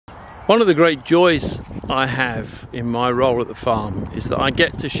One of the great joys I have in my role at the farm is that I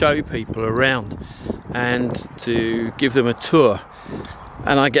get to show people around and to give them a tour,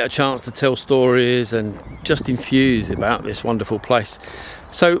 and I get a chance to tell stories and just infuse about this wonderful place.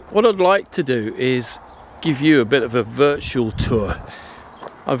 So what I'd like to do is give you a bit of a virtual tour.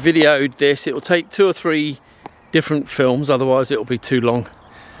 I've videoed this. It will take 2 or 3 different films, otherwise it'll be too long,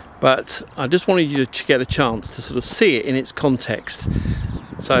 but I just wanted you to get a chance to sort of see it in its context.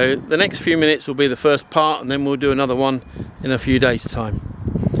 So the next few minutes will be the first part, and then we'll do another one in a few days' time.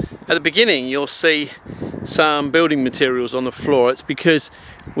 At the beginning you'll see some building materials on the floor. It's because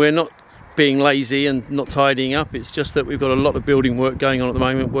we're not being lazy and not tidying up. It's just that we've got a lot of building work going on at the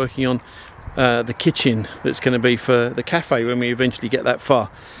moment, working on the kitchen that's going to be for the cafe when we eventually get that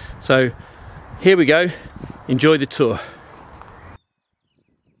far. So here we go, enjoy the tour.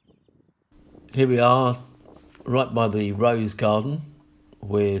 Here we are right by the rose garden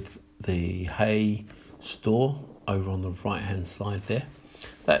with the hay store over on the right hand side there.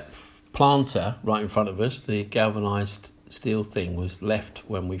 That planter right in front of us, the galvanised steel thing, was left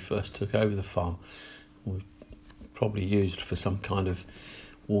when we first took over the farm. We probably used for some kind of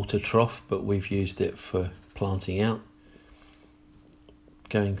water trough, but we've used it for planting out.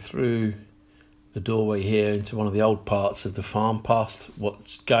 Going through the doorway here into one of the old parts of the farm, past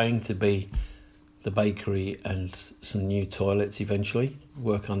what's going to be the bakery and some new toilets eventually.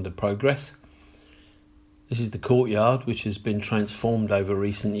 Work under progress. This is the courtyard, which has been transformed over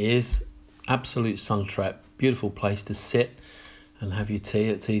recent years. Absolute sun trap, beautiful place to sit and have your tea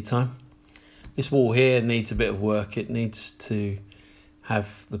at tea time. This wall here needs a bit of work. It needs to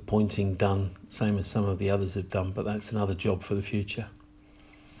have the pointing done, same as some of the others have done, but that's another job for the future.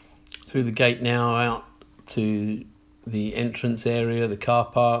 Through the gate now, out to the entrance area, the car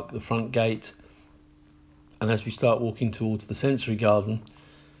park, the front gate, and as we start walking towards the sensory garden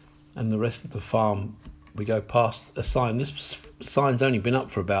and the rest of the farm, we go past a sign. This sign's only been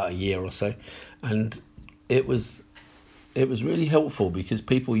up for about a year or so, and it was really helpful because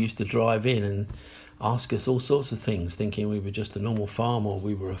people used to drive in and ask us all sorts of things, thinking we were just a normal farm or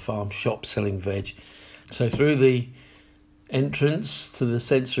we were a farm shop selling veg. So through the entrance to the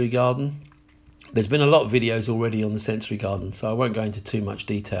sensory garden, there's been a lot of videos already on the sensory garden, so I won't go into too much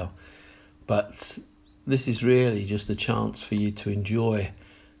detail, but this is really just a chance for you to enjoy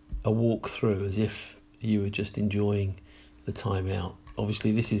a walk through as if you were just enjoying the time out.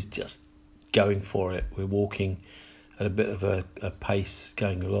 Obviously this is just going for it. We're walking at a bit of a pace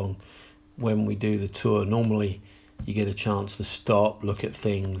going along. When we do the tour, normally you get a chance to stop, look at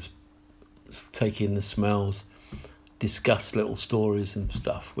things, take in the smells, discuss little stories and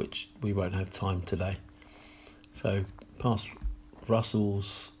stuff, which we won't have time today. So past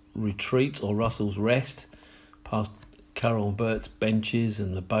Russell's retreat or Russell's rest, past Carol and Bert's benches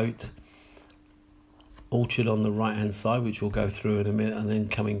and the boat, orchard on the right hand side, which we'll go through in a minute, and then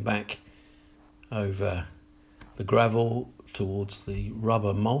coming back over the gravel towards the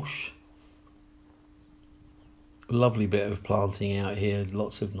rubber mulch. Lovely bit of planting out here,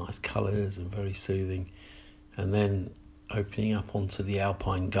 lots of nice colours and very soothing, and then opening up onto the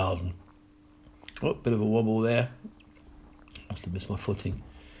alpine garden. Oh, bit of a wobble there, must have missed my footing.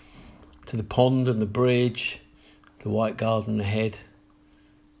 To the pond and the bridge, the white garden ahead,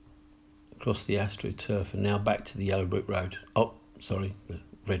 across the astroturf, and now back to the yellow brick road. Oh, sorry, the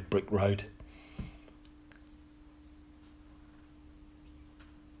red brick road.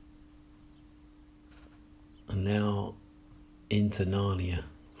 And now into Narnia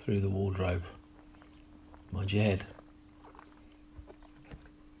through the wardrobe. Mind your head.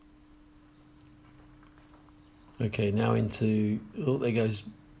 Okay, now into, oh, there goes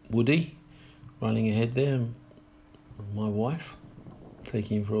Woody running ahead there, and my wife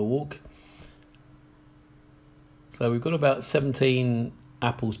taking him for a walk. So we've got about 17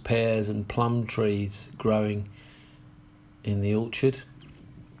 apples, pears and plum trees growing in the orchard,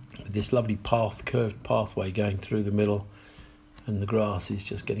 with this lovely path, curved pathway going through the middle, and the grass is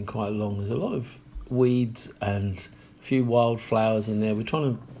just getting quite long. There's a lot of weeds and a few wildflowers in there. We're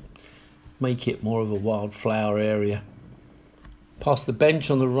trying to make it more of a wildflower area. Past the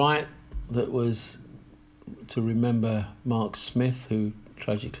bench on the right that was to remember Mark Smith, who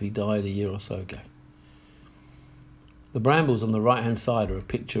tragically died a year or so ago. The brambles on the right hand side are a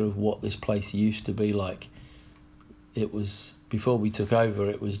picture of what this place used to be like. It was, before we took over,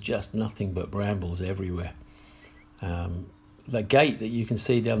 it was just nothing but brambles everywhere. The gate that you can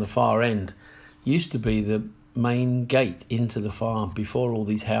see down the far end used to be the main gate into the farm before all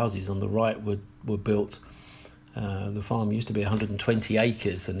these houses on the right were built. The farm used to be 120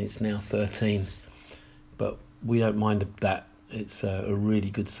 acres and it's now 13, but we don't mind that. It's a really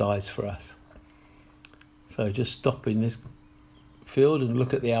good size for us. So just stop in this field and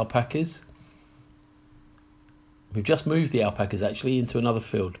look at the alpacas. We've just moved the alpacas actually into another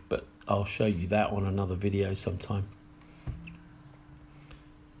field, but I'll show you that on another video sometime.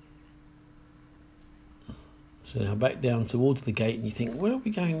 So now back down towards the gate, and you think, where are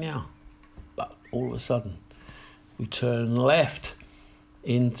we going now? But all of a sudden, we turn left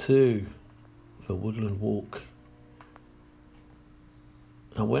into the woodland walk.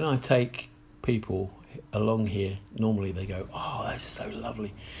 And when I take people along here, normally they go, oh, that's so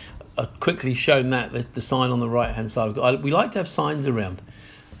lovely. I've quickly shown that, the sign on the right hand side. We like to have signs around,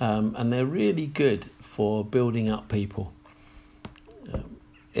 and they're really good for building up people.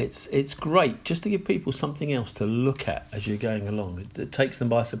 It's great just to give people something else to look at as you're going along. It takes them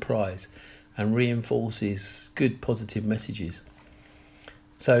by surprise and reinforces good positive messages.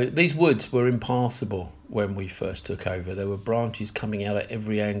 So these woods were impassable when we first took over. There were branches coming out at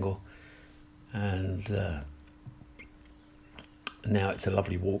every angle, and now it's a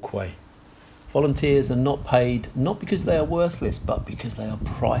lovely walkway. Volunteers are not paid, not because they are worthless, but because they are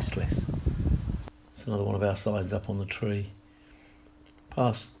priceless. It's another one of our signs up on the tree.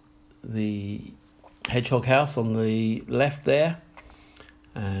 Past the hedgehog house on the left there,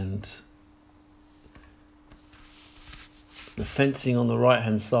 and the fencing on the right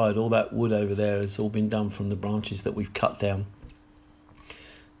hand side, all that wood over there has all been done from the branches that we've cut down.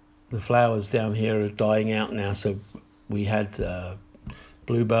 The flowers down here are dying out now, so we had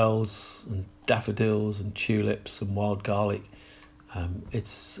bluebells and daffodils and tulips and wild garlic.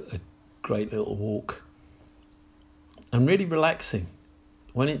 It's a great little walk and really relaxing.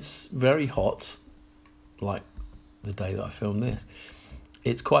 When it's very hot, like the day that I filmed this,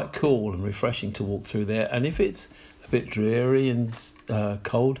 it's quite cool and refreshing to walk through there. And if it's a bit dreary and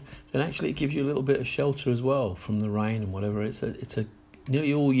cold, then actually it gives you a little bit of shelter as well from the rain and whatever. It's a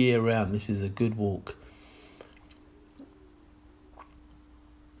nearly all year round, this is a good walk.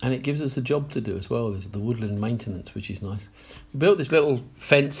 And it gives us a job to do as well. There's the woodland maintenance, which is nice. We built this little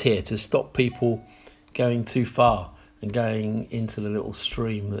fence here to stop people going too far and going into the little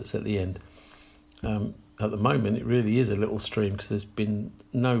stream that's at the end. At the moment, it really is a little stream because there's been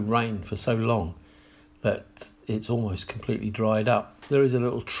no rain for so long that it's almost completely dried up. There is a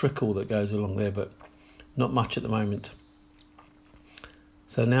little trickle that goes along there, but not much at the moment.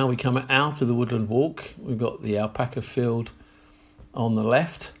 So now we come out of the woodland walk. We've got the alpaca field on the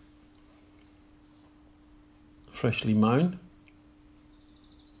left, freshly mown,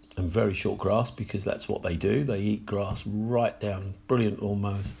 and very short grass because that's what they do. They eat grass right down. Brilliant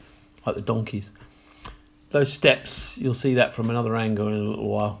lawnmowers, like the donkeys. Those steps, you'll see that from another angle in a little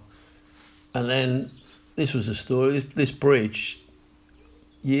while. And then this was a story. This bridge,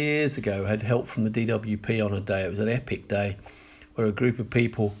 years ago, had help from the DWP on a day. It was an epic day where a group of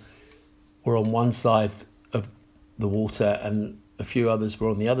people were on one side of the water and a few others were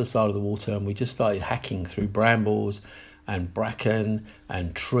on the other side of the water, and we just started hacking through brambles and bracken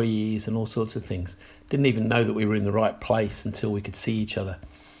and trees and all sorts of things. Didn't even know that we were in the right place until we could see each other.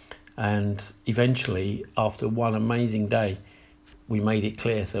 And eventually, after one amazing day, we made it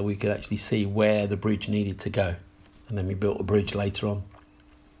clear so we could actually see where the bridge needed to go. And then we built a bridge later on.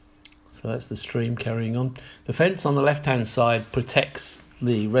 So that's the stream carrying on. The fence on the left-hand side protects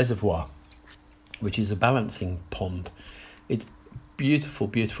the reservoir, which is a balancing pond. It's beautiful,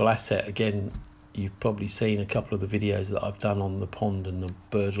 beautiful asset. Again, you've probably seen a couple of the videos that I've done on the pond and the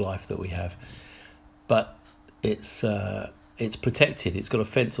bird life that we have. But it's protected. It's got a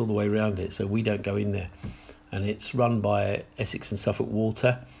fence all the way around it, so we don't go in there. And it's run by Essex and Suffolk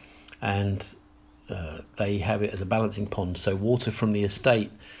Water, and they have it as a balancing pond. So water from the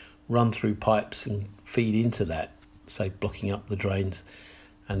estate run through pipes and feed into that, say blocking up the drains,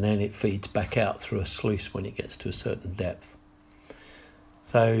 and then it feeds back out through a sluice when it gets to a certain depth.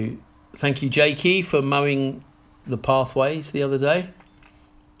 So thank you, Jakey, for mowing the pathways the other day.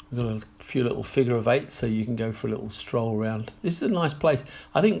 We've got a few little figure of eights so you can go for a little stroll around. This is a nice place.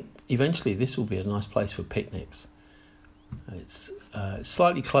 I think eventually this will be a nice place for picnics. It's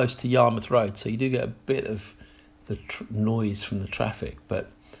slightly close to Yarmouth Road, so you do get a bit of the noise from the traffic,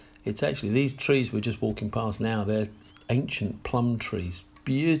 but it's actually, these trees we're just walking past now, they're ancient plum trees.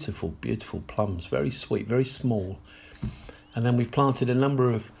 Beautiful, beautiful plums, very sweet, very small. And then we've planted a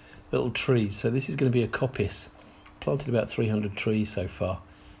number of little trees. So this is going to be a coppice. Planted about 300 trees so far.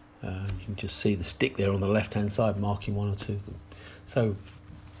 You can just see the stick there on the left-hand side marking one or two of them. So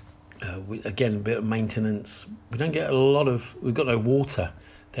again, a bit of maintenance. We don't get a lot of, we've got no water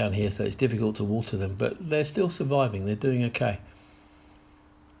down here, so it's difficult to water them, but they're still surviving. They're doing okay.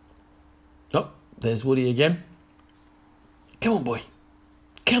 Oh, there's Woody again. Come on, boy.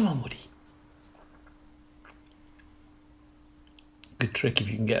 Come on, Woody. Good trick if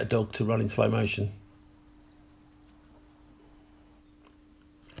you can get a dog to run in slow motion.